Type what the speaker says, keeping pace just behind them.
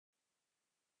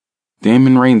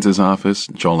Damon Raines's office,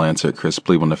 Joel answered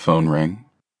crisply when the phone rang.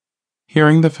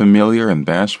 Hearing the familiar and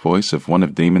bashed voice of one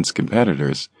of Damon's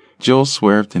competitors, Joel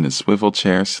swerved in his swivel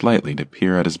chair slightly to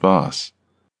peer at his boss.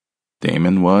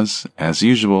 Damon was, as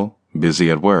usual,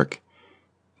 busy at work.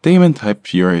 Damon typed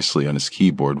furiously on his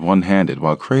keyboard one-handed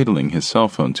while cradling his cell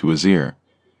phone to his ear.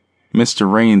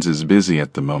 "Mr. Raines is busy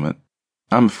at the moment.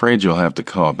 I'm afraid you'll have to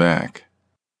call back."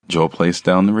 Joel placed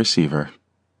down the receiver.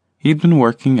 He'd been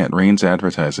working at Raines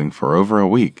Advertising for over a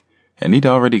week, and he'd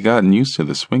already gotten used to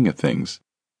the swing of things.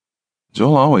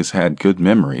 Joel always had good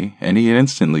memory, and he had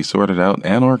instantly sorted out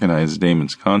and organized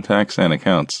Damon's contacts and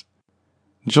accounts.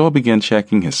 Joel began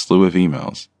checking his slew of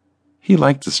emails. He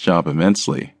liked this job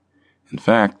immensely. In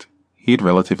fact, he'd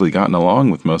relatively gotten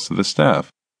along with most of the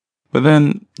staff. But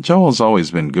then, Joel's always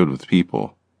been good with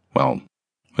people. Well,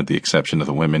 with the exception of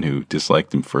the women who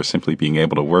disliked him for simply being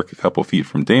able to work a couple feet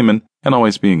from Damon and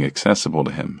always being accessible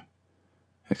to him.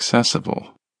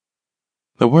 Accessible.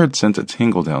 The word sent a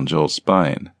tingle down Joel's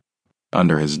spine.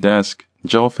 Under his desk,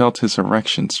 Joel felt his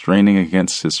erection straining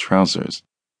against his trousers.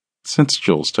 Since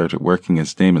Joel started working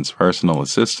as Damon's personal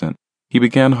assistant, he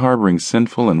began harboring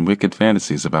sinful and wicked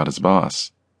fantasies about his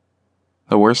boss.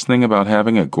 The worst thing about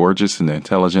having a gorgeous and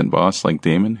intelligent boss like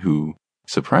Damon, who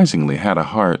surprisingly had a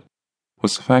heart,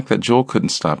 was the fact that Joel couldn't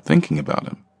stop thinking about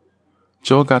him.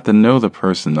 Joel got to know the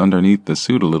person underneath the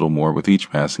suit a little more with each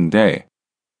passing day.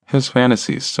 His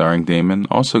fantasies starring Damon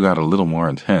also got a little more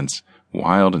intense,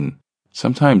 wild, and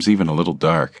sometimes even a little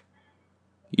dark.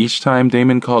 Each time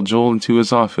Damon called Joel into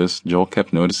his office, Joel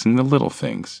kept noticing the little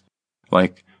things,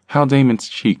 like how Damon's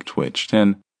cheek twitched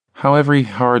and how every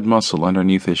hard muscle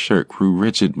underneath his shirt grew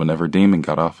rigid whenever Damon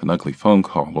got off an ugly phone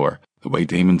call, or the way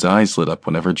Damon's eyes lit up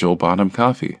whenever Joel bought him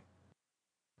coffee.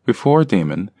 Before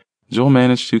Damon, Joel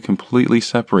managed to completely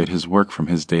separate his work from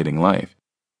his dating life.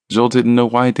 Joel didn't know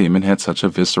why Damon had such a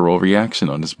visceral reaction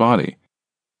on his body.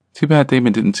 Too bad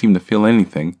Damon didn't seem to feel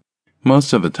anything.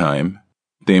 Most of the time,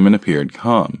 Damon appeared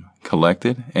calm,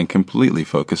 collected, and completely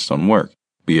focused on work,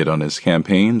 be it on his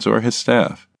campaigns or his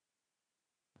staff.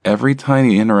 Every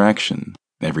tiny interaction,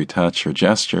 every touch or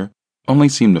gesture, only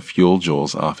seemed to fuel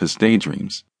Joel's office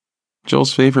daydreams.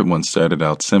 Joel's favorite one started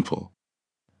out simple.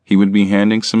 He would be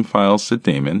handing some files to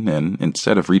Damon, and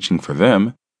instead of reaching for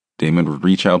them, Damon would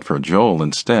reach out for Joel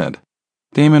instead.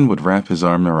 Damon would wrap his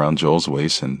arm around Joel's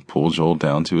waist and pull Joel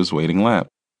down to his waiting lap.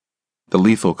 The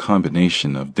lethal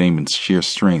combination of Damon's sheer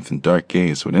strength and dark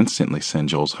gaze would instantly send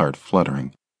Joel's heart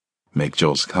fluttering, make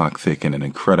Joel's cock thicken and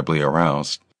incredibly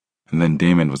aroused. And then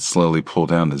Damon would slowly pull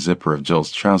down the zipper of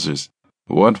Joel's trousers.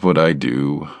 "What would I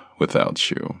do without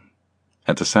you?"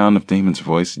 At the sound of Damon's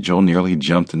voice, Joel nearly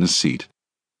jumped in his seat.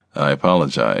 "I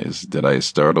apologize. Did I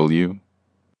startle you?"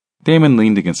 Damon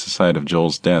leaned against the side of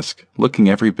Joel's desk, looking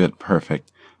every bit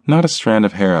perfect, not a strand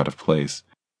of hair out of place.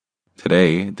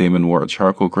 Today, Damon wore a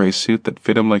charcoal gray suit that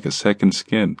fit him like a second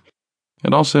skin.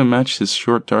 It also matched his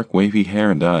short, dark, wavy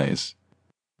hair and eyes.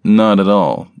 "Not at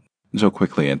all," Joel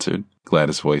quickly answered, glad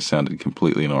his voice sounded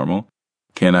completely normal.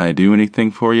 "Can I do anything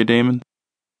for you, Damon?"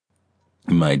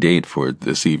 "My date for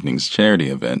this evening's charity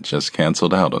event just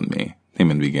canceled out on me,"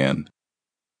 Damon began.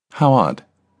 How odd.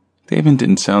 Damon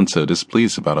didn't sound so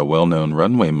displeased about a well-known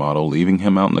runway model leaving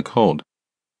him out in the cold.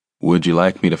 "Would you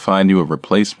like me to find you a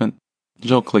replacement?"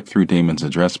 Joel clicked through Damon's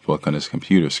address book on his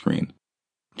computer screen.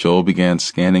 Joel began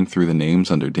scanning through the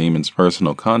names under Damon's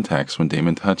personal contacts when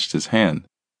Damon touched his hand,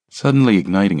 suddenly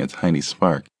igniting a tiny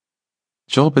spark.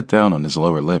 Joel bit down on his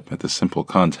lower lip at the simple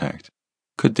contact.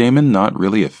 Could Damon not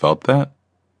really have felt that?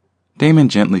 Damon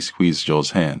gently squeezed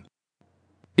Joel's hand.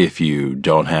 "If you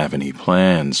don't have any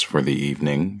plans for the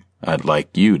evening, I'd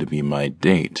like you to be my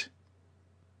date."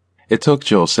 It took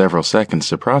Joel several seconds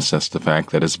to process the fact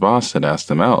that his boss had asked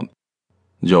him out.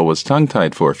 Joel was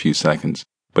tongue-tied for a few seconds,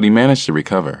 but he managed to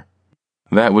recover.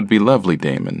 "That would be lovely,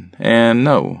 Damon. And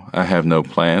no, I have no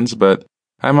plans, but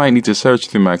I might need to search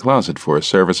through my closet for a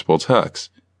serviceable tux.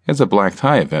 It's a black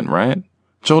tie event, right?"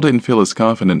 Joel didn't feel as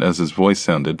confident as his voice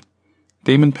sounded.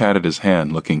 Damon patted his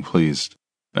hand, looking pleased.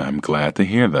 "I'm glad to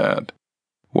hear that.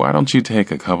 Why don't you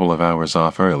take a couple of hours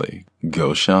off early,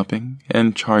 go shopping,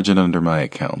 and charge it under my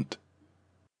account?"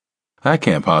 "I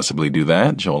can't possibly do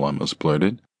that," Joel almost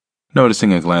blurted.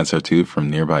 Noticing a glance or two from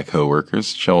nearby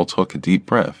co-workers, Joel took a deep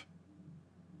breath.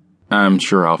 "I'm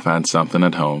sure I'll find something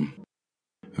at home."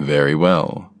 "Very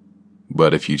well.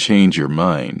 But if you change your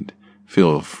mind,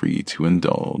 feel free to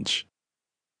indulge.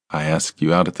 I asked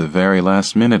you out at the very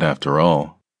last minute after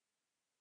all."